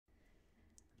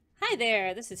Hi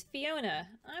there, this is Fiona.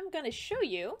 I'm going to show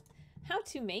you how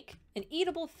to make an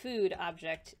eatable food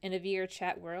object in a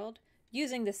VRChat world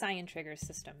using the CyanTrigger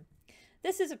system.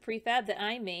 This is a prefab that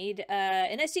I made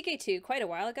in SDK2 quite a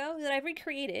while ago that I've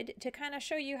recreated to kind of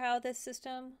show you how this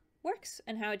system works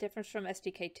and how it differs from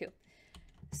SDK2.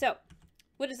 So,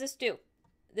 what does this do?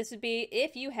 This would be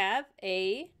if you have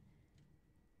a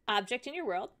object in your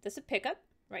world. This is a pickup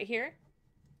right here.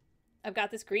 I've got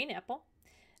this green apple.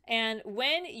 And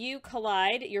when you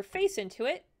collide your face into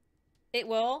it, it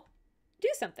will do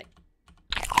something.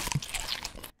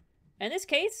 In this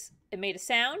case, it made a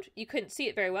sound. You couldn't see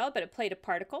it very well, but it played a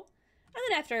particle. And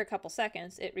then after a couple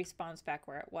seconds, it respawns back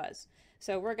where it was.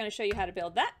 So we're going to show you how to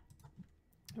build that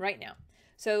right now.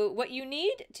 So what you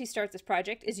need to start this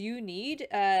project is you need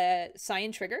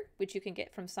CyanTrigger, which you can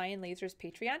get from CyanLaser's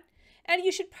Patreon. And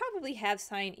you should probably have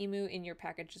CyanEmu in your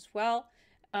package as well.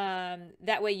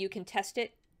 That way you can test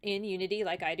it in Unity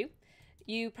like I do.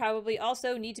 You probably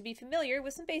also need to be familiar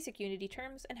with some basic Unity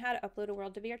terms and how to upload a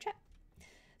world to VRChat.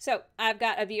 So I've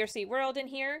got a VRC world in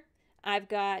here. I've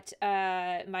got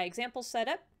my examples set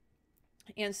up.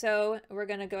 And so we're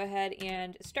going to go ahead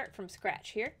and start from scratch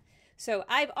here. So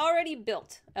I've already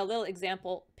built a little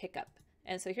example pickup.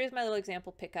 And so here's my little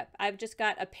example pickup. I've just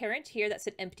got a parent here that's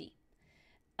an empty.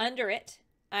 Under it,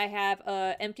 I have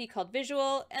an empty called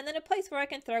visual, and then a place where I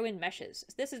can throw in meshes.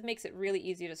 This makes it really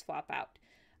easy to swap out.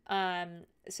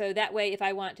 So that way, if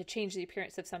I want to change the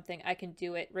appearance of something, I can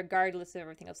do it regardless of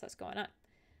everything else that's going on.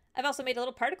 I've also made a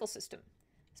little particle system.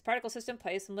 This particle system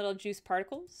plays some little juice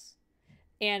particles,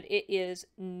 and it is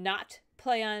not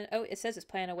play on, oh, it says it's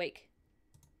play on awake.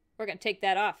 We're going to take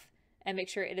that off and make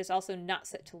sure it is also not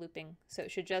set to looping. So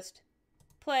it should just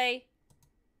play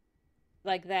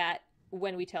like that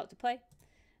when we tell it to play.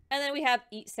 And then we have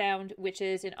eat sound, which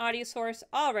is an audio source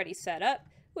already set up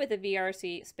with a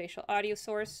VRC spatial audio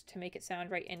source to make it sound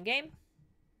right in game.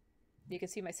 You can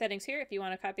see my settings here if you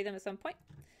want to copy them at some point.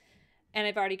 And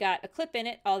I've already got a clip in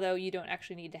it, although you don't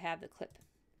actually need to have the clip,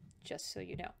 just so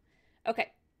you know.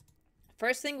 Okay,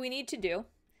 first thing we need to do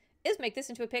is make this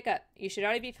into a pickup. You should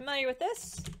already be familiar with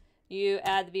this. You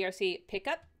add the VRC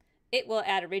pickup. It will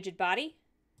add a rigid body.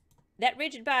 That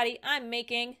rigid body, I'm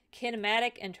making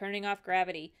kinematic and turning off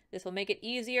gravity. This will make it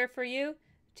easier for you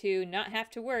to not have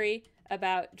to worry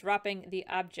about dropping the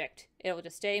object. It will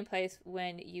just stay in place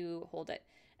when you hold it.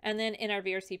 And then in our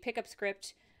VRC pickup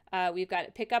script, we've got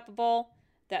it pickupable.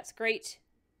 That's great.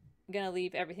 I'm going to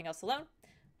leave everything else alone.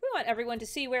 We want everyone to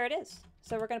see where it is.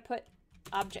 So we're going to put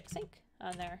object sync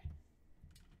on there.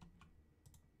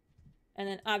 And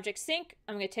then object sync,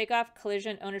 I'm going to take off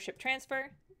collision ownership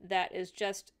transfer. That is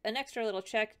just an extra little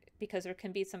check because there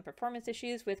can be some performance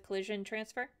issues with collision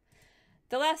transfer.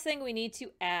 The last thing we need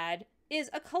to add is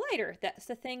a collider. That's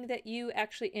the thing that you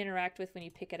actually interact with when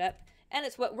you pick it up. And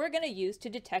it's what we're going to use to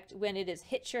detect when it has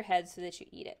hit your head so that you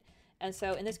eat it. And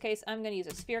so in this case, I'm going to use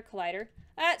a sphere collider.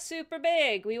 That's super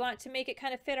big. We want to make it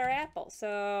kind of fit our apple.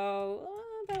 So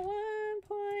about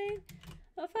 1.05.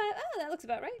 Oh, that looks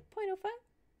about right. 0.05.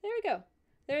 There we go.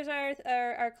 There's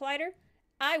our collider.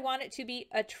 I want it to be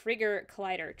a trigger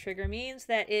collider. Trigger means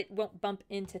that it won't bump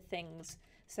into things.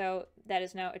 So that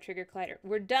is now a trigger collider.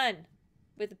 We're done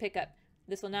with the pickup.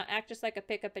 This will now act just like a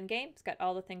pickup in game. It's got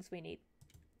all the things we need.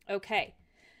 Okay,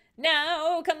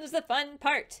 now comes the fun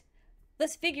part.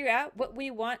 Let's figure out what we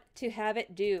want to have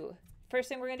it do. First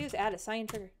thing we're going to do is add a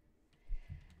CyanTrigger.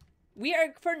 We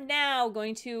are, for now,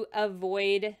 going to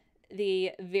avoid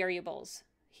the variables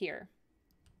here.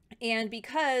 And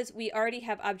because we already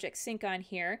have object sync on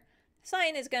here,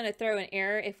 Cyan is going to throw an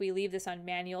error if we leave this on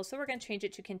manual. So we're going to change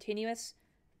it to continuous,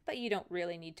 but you don't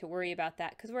really need to worry about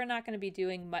that because we're not going to be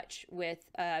doing much with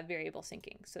variable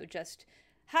syncing. So just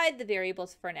hide the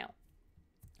variables for now.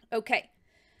 Okay,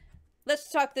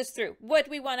 let's talk this through. What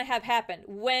do we want to have happen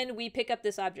when we pick up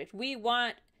this object? We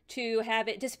want to have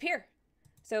it disappear.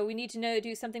 So we need to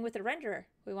do something with the renderer.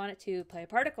 We want it to play a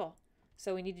particle.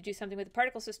 So we need to do something with the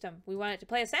particle system. We want it to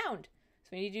play a sound. So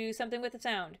we need to do something with the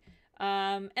sound.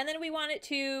 And then we want it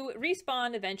to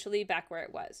respawn eventually back where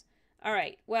it was. All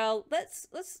right, well, let's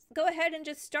go ahead and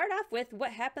just start off with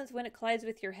what happens when it collides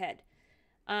with your head.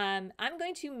 I'm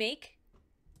going to make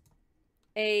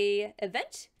a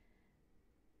event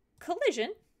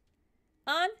collision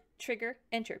on trigger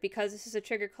enter. Because this is a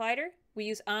trigger collider, we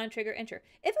use on trigger enter.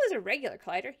 If it was a regular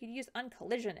collider, you'd use on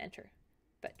collision enter.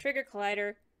 But trigger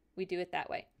collider, we do it that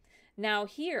way. Now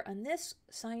here on this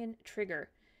CyanTrigger,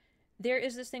 there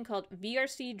is this thing called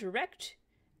VRC direct,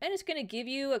 and it's going to give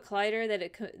you a collider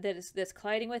that's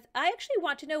colliding with. I actually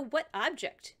want to know what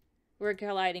object we're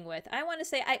colliding with. I want to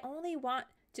say I only want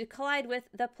to collide with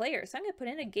the player, so I'm going to put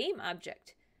in a game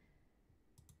object.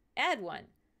 Add one.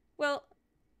 Well,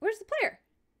 where's the player?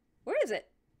 Where is it?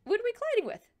 What are we colliding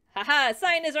with? Haha,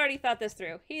 Cyan has already thought this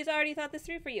through. He's already thought this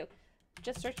through for you.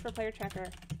 Just search for player tracker.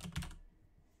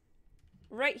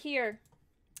 Right here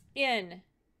in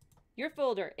your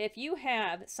folder, if you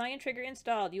have CyanTrigger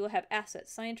installed, you will have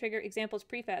assets, CyanTrigger, examples,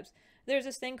 prefabs. There's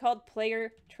this thing called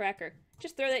player tracker.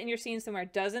 Just throw that in your scene somewhere.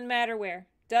 Doesn't matter where.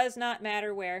 Does not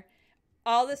matter where.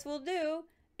 All this will do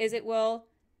is it will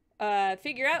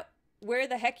figure out where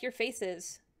the heck your face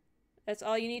is. That's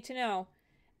all you need to know.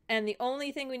 And the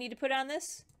only thing we need to put on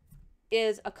this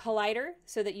is a collider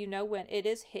so that you know when it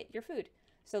is hit your food.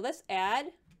 So let's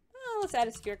add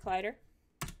a sphere collider.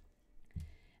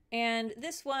 And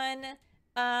this one,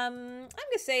 I'm going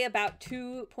to say about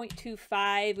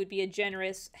 2.25 would be a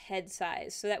generous head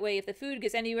size. So that way if the food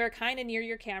gets anywhere kind of near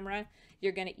your camera,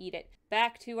 you're going to eat it.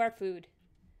 Back to our food.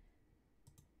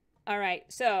 All right,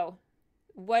 so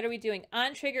what are we doing?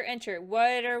 On trigger enter.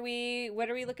 What are we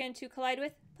looking to collide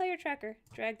with? Player tracker.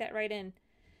 Drag that right in.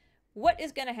 What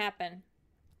is going to happen?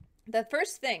 The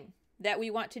first thing that we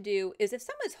want to do is if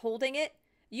someone's holding it,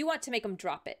 you want to make them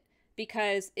drop it.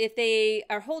 Because if they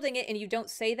are holding it and you don't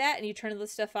say that and you turn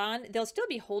this stuff on, they'll still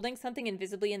be holding something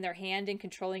invisibly in their hand and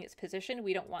controlling its position.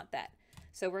 We don't want that.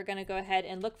 So we're going to go ahead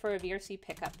and look for a VRC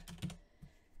pickup.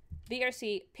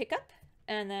 VRC pickup,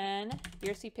 and then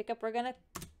VRC pickup we're going to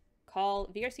call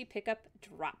VRC pickup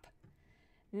drop.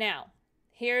 Now,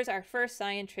 here's our first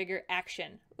CyanTrigger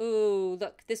action. Ooh,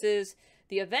 look, this is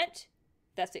the event.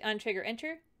 That's the on trigger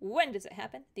enter. When does it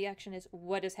happen? The action is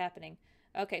what is happening.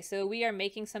 Okay, so we are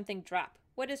making something drop.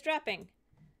 What is dropping?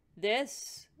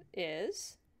 This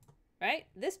is, right?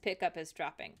 This pickup is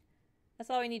dropping. That's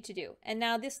all we need to do. And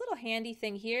now this little handy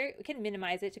thing here, we can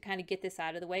minimize it to kind of get this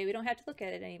out of the way. We don't have to look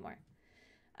at it anymore.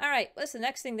 All right, what's the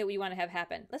next thing that we want to have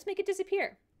happen? Let's make it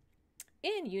disappear.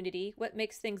 In Unity, what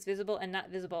makes things visible and not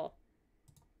visible?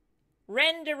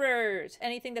 Renderers.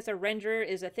 Anything that's a renderer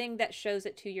is a thing that shows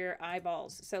it to your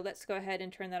eyeballs. So let's go ahead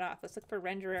and turn that off. Let's look for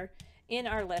renderer in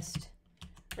our list.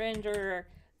 Renderer.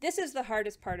 This is the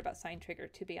hardest part about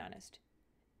CyanTrigger, to be honest,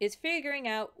 is figuring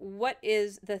out what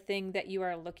is the thing that you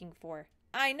are looking for.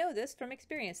 I know this from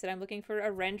experience that I'm looking for a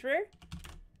renderer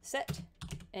set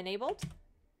enabled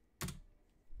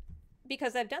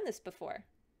because I've done this before.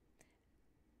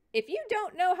 If you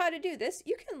don't know how to do this,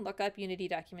 you can look up Unity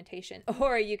documentation,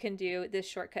 or you can do this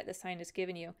shortcut that Cyan has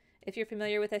given you. If you're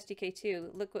familiar with SDK2,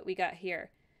 look what we got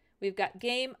here. We've got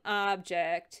game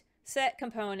object, set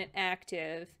component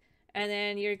active, and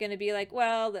then you're going to be like,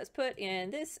 well, let's put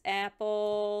in this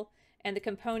apple, and the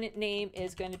component name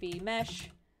is going to be mesh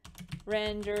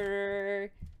renderer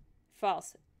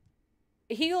false.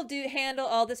 He'll handle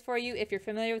all this for you. If you're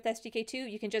familiar with SDK2,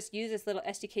 you can just use this little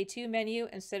SDK2 menu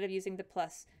instead of using the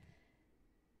plus.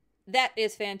 That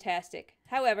is fantastic.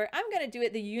 However, I'm going to do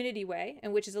it the Unity way,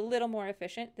 and which is a little more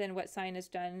efficient than what Cyan has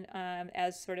done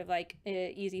as sort of like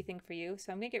an easy thing for you.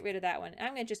 So I'm going to get rid of that one.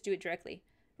 I'm going to just do it directly.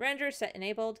 Render set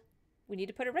enabled. We need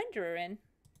to put a renderer in.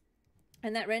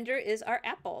 And that renderer is our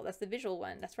apple. That's the visual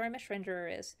one. That's where our mesh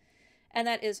renderer is. And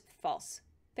that is false.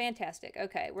 Fantastic.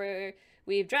 Okay,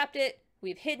 we've dropped it.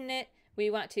 We've hidden it.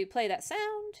 We want to play that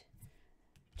sound.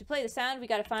 To play the sound, we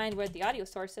got to find where the audio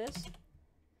source is.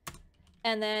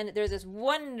 And then there's this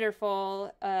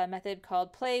wonderful method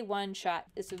called play one shot.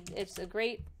 It's a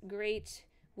great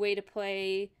way to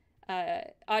play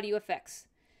audio effects.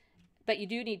 But you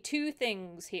do need two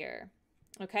things here.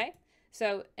 Okay?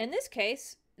 So in this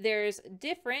case, there's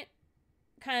different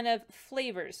kind of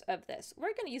flavors of this.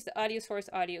 We're going to use the audio source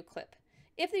audio clip.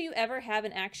 If you ever have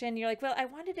an action, you're like, well, I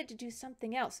wanted it to do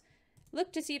something else.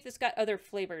 Look to see if it's got other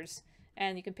flavors,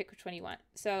 and you can pick which one you want.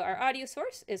 So our audio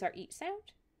source is our eat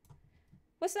sound.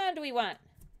 What sound do we want?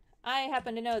 I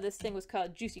happen to know this thing was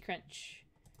called Juicy Crunch.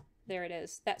 There it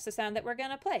is. That's the sound that we're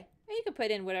going to play. And you can put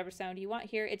in whatever sound you want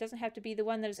here. It doesn't have to be the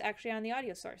one that is actually on the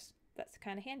audio source. That's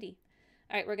kind of handy.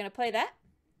 All right, we're going to play that.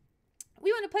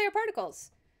 We want to play our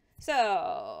particles.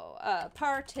 So,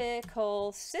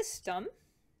 particle system.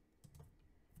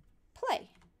 Play.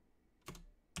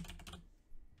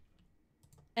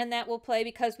 And that will play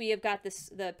because we have got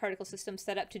the particle system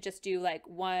set up to just do like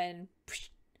one,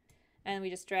 and we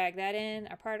just drag that in,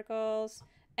 our particles,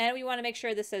 and we want to make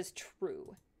sure this says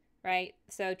true, right?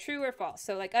 So true or false.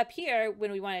 So like up here,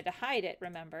 when we wanted to hide it,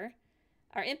 remember,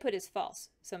 our input is false.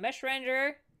 So mesh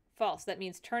renderer, false. That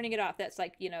means turning it off. That's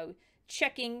like, you know,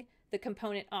 checking the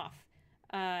component off.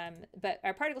 But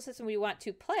our particle system we want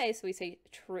to play, so we say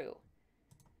true.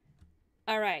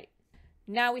 All right,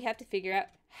 now we have to figure out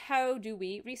how do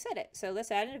we reset it. So let's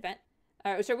add an event.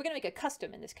 So we're going to make a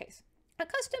custom in this case. A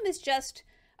custom is just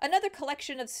another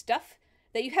collection of stuff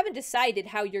that you haven't decided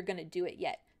how you're going to do it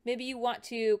yet. Maybe you want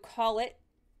to call it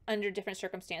under different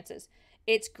circumstances.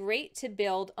 It's great to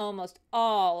build almost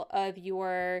all of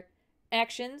your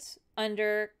actions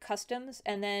under customs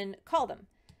and then call them.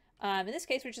 In this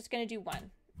case, we're just going to do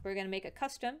one. We're going to make a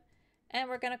custom and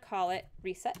we're going to call it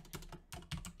reset.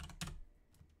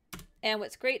 And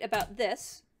what's great about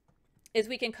this is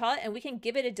we can call it and we can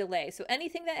give it a delay. So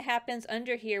anything that happens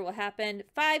under here will happen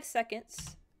 5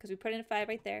 seconds, because we put in a 5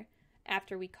 right there,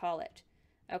 after we call it.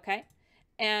 Okay?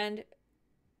 And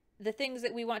the things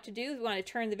that we want to do is we want to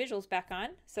turn the visuals back on.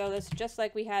 So that's just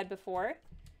like we had before.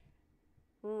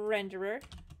 Renderer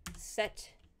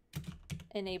set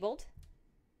enabled.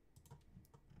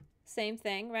 Same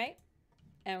thing, right?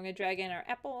 And we're going to drag in our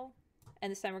apple.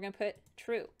 And this time we're going to put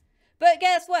true. But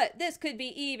guess what? This could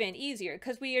be even easier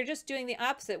because we are just doing the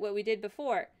opposite what we did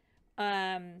before.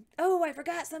 Oh, I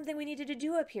forgot something we needed to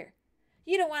do up here.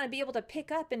 You don't want to be able to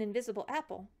pick up an invisible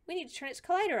apple. We need to turn its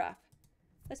collider off.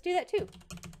 Let's do that too.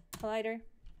 Collider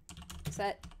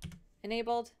set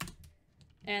enabled.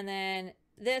 And then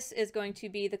this is going to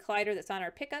be the collider that's on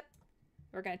our pickup.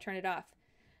 We're going to turn it off.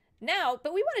 Now,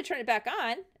 but we want to turn it back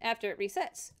on after it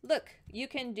resets. Look, you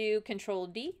can do Control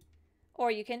D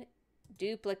or you can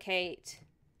duplicate.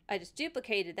 I just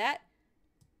duplicated that.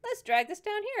 Let's drag this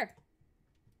down here.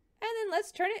 And then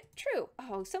let's turn it true.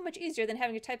 Oh, so much easier than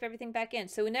having to type everything back in.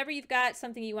 So whenever you've got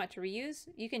something you want to reuse,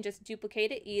 you can just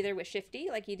duplicate it either with Shift D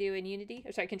like you do in Unity,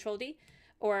 or sorry, Control D,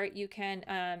 or you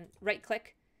can right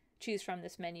click, choose from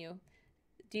this menu,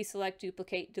 deselect,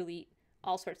 duplicate, delete,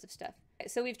 all sorts of stuff.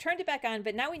 So we've turned it back on,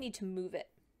 but now we need to move it.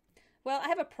 Well, I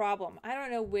have a problem. I don't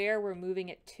know where we're moving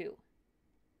it to.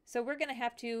 So we're going to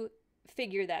have to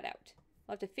figure that out.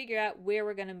 We'll have to figure out where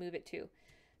we're going to move it to.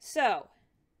 So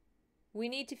we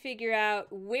need to figure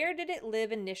out where did it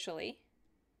live initially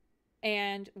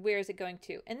and where is it going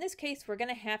to. In this case, we're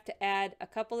going to have to add a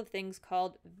couple of things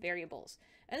called variables.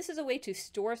 And this is a way to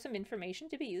store some information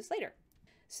to be used later.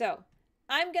 So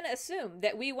I'm going to assume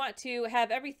that we want to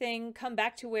have everything come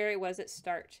back to where it was at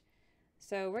start.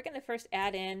 So we're going to first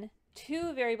add in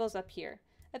 2 variables up here.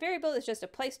 A variable is just a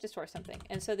place to store something.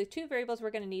 And so the 2 variables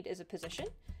we're going to need is a position,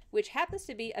 which happens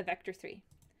to be a vector 3.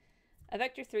 A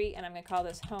vector 3, and I'm going to call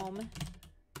this home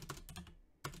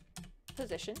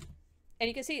position. And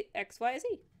you can see X, Y,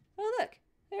 Z. Oh, look,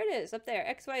 there it is up there,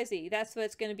 X, Y, Z. That's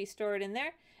what's going to be stored in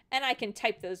there. And I can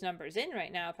type those numbers in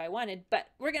right now if I wanted, but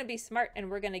we're going to be smart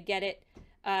and we're going to get it.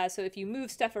 So if you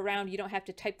move stuff around, you don't have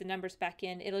to type the numbers back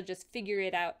in. It'll just figure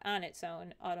it out on its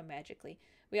own automagically.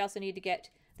 We also need to get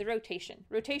the rotation.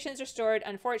 Rotations are stored,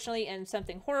 unfortunately, in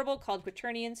something horrible called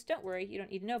quaternions. Don't worry, you don't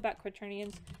need to know about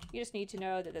quaternions. You just need to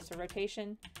know that it's a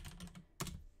rotation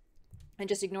and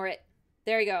just ignore it.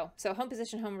 There you go. So home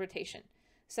position, home rotation.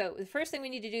 So the first thing we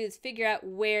need to do is figure out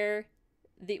where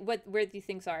these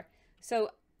things are. So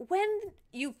when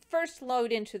you first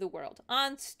load into the world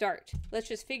on start, let's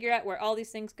just figure out where all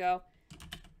these things go.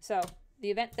 So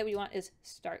the event that we want is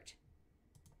start.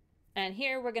 And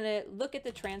here we're going to look at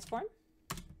the transform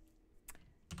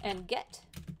and get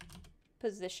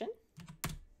position.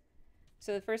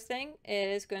 So the first thing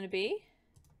is going to be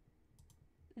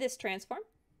this transform.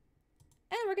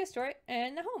 And we're going to store it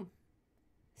in the home.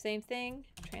 Same thing,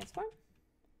 transform.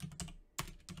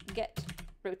 Get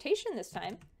rotation this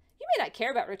time. You may not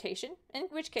care about rotation, in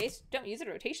which case don't use the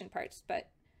rotation parts, but,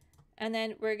 and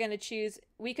then we're going to choose,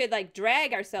 we could like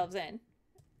drag ourselves in.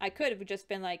 I could have just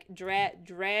been like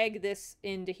drag this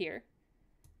into here,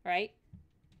 right?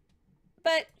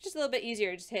 But just a little bit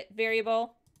easier, just hit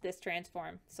variable, this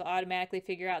transform. So automatically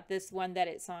figure out this one that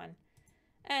it's on.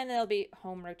 And it'll be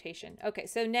home rotation. Okay,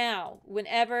 so now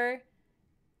whenever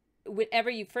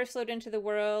you first load into the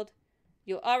world,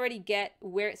 you'll already get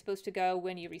where it's supposed to go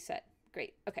when you reset.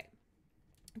 Great, okay.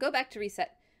 Go back to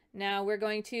reset. Now we're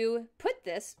going to put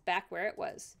this back where it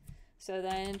was. So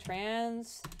then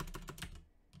transform,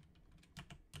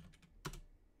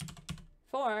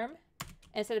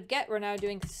 instead of get, we're now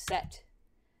doing set.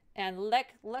 And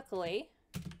luckily,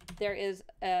 there is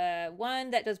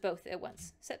one that does both at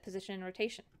once. Set position and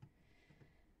rotation.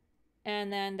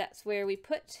 And then that's where we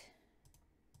put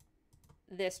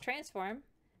this transform.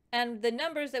 And the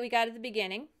numbers that we got at the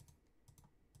beginning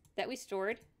that we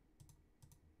stored,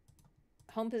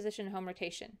 home position, home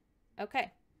rotation.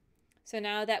 Okay. So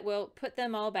now that will put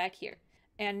them all back here.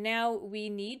 And now we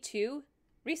need to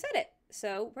reset it.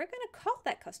 So we're going to call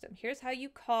that custom. Here's how you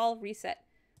call reset.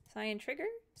 CyanTrigger,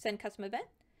 send custom event.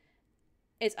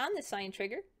 It's on the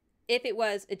CyanTrigger. If it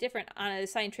was a different on a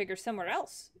CyanTrigger somewhere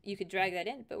else, you could drag that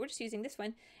in, but we're just using this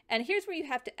one. And here's where you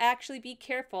have to actually be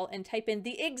careful and type in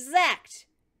the exact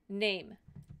name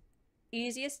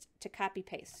easiest to copy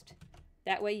paste.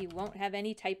 That way you won't have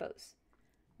any typos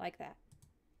like that.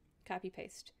 Copy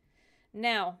paste.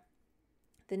 Now,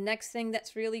 the next thing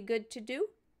that's really good to do,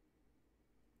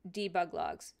 debug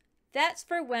logs. That's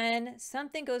for when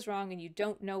something goes wrong and you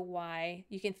don't know why.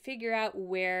 You can figure out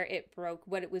where it broke,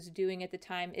 what it was doing at the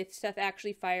time, if stuff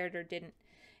actually fired or didn't.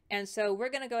 And so we're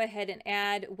going to go ahead and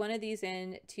add one of these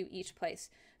in to each place.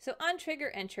 So on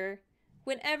trigger enter,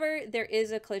 whenever there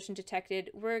is a collision detected,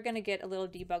 we're going to get a little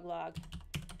debug log.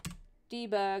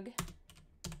 Debug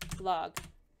log.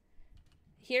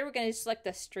 Here we're going to select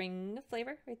the string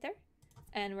flavor right there.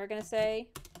 And we're going to say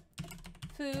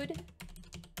food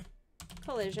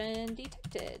collision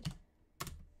detected.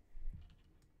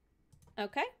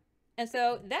 Okay. And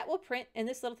so that will print in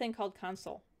this little thing called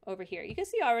console over here. You can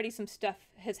see already some stuff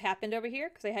has happened over here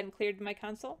because I hadn't cleared my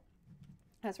console.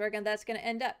 That's where that's going to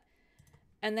end up.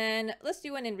 And then let's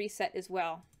do one in reset as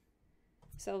well.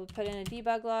 So we'll put in a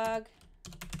debug log,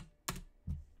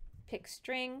 pick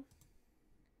string,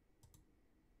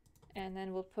 and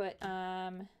then we'll put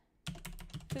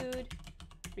food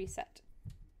reset.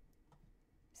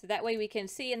 So that way we can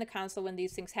see in the console when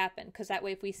these things happen, because that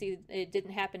way if we see it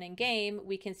didn't happen in game,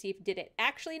 we can see if did it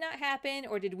actually not happen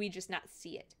or did we just not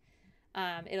see it.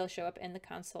 It'll show up in the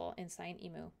console in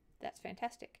CyanEmu. That's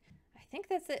fantastic. I think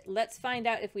that's it. Let's find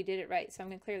out if we did it right. So I'm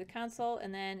going to clear the console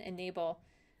and then enable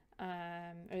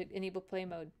play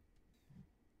mode.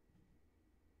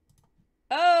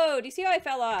 Oh, do you see how I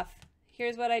fell off?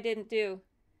 Here's what I didn't do.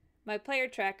 My player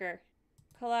tracker.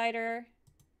 Collider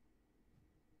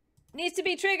needs to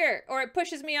be trigger or it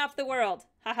pushes me off the world.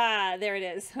 Haha, there it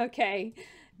is. Okay,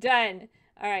 done.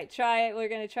 All right, try it. We're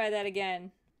going to try that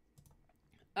again.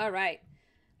 All right.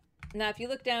 Now, if you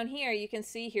look down here, you can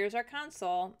see here's our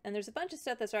console, and there's a bunch of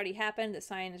stuff that's already happened that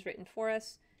Cyan has written for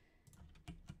us.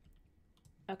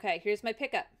 Okay, here's my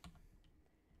pickup.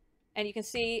 And you can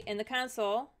see in the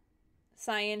console,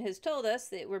 Cyan has told us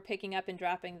that we're picking up and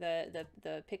dropping the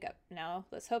pickup. Now,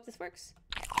 let's hope this works.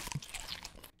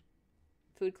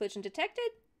 Food collision detected.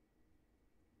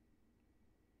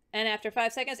 And after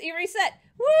 5 seconds, it reset.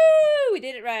 Woo! We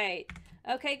did it right.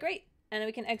 Okay, great. And then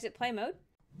we can exit play mode.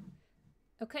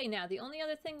 Okay, now the only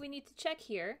other thing we need to check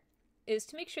here is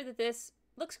to make sure that this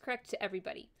looks correct to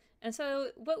everybody. And so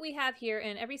what we have here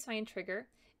in every CyanTrigger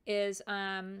is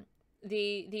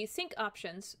the sync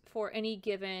options for any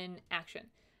given action.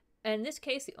 And in this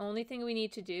case, the only thing we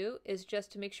need to do is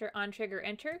just to make sure on trigger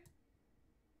enter,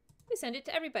 we send it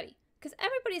to everybody. Because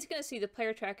everybody's going to see the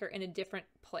player tracker in a different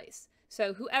place.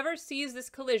 So whoever sees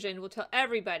this collision will tell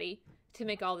everybody to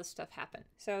make all this stuff happen.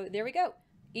 So there we go.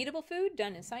 Eatable food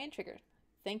done in CyanTrigger.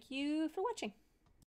 Thank you for watching.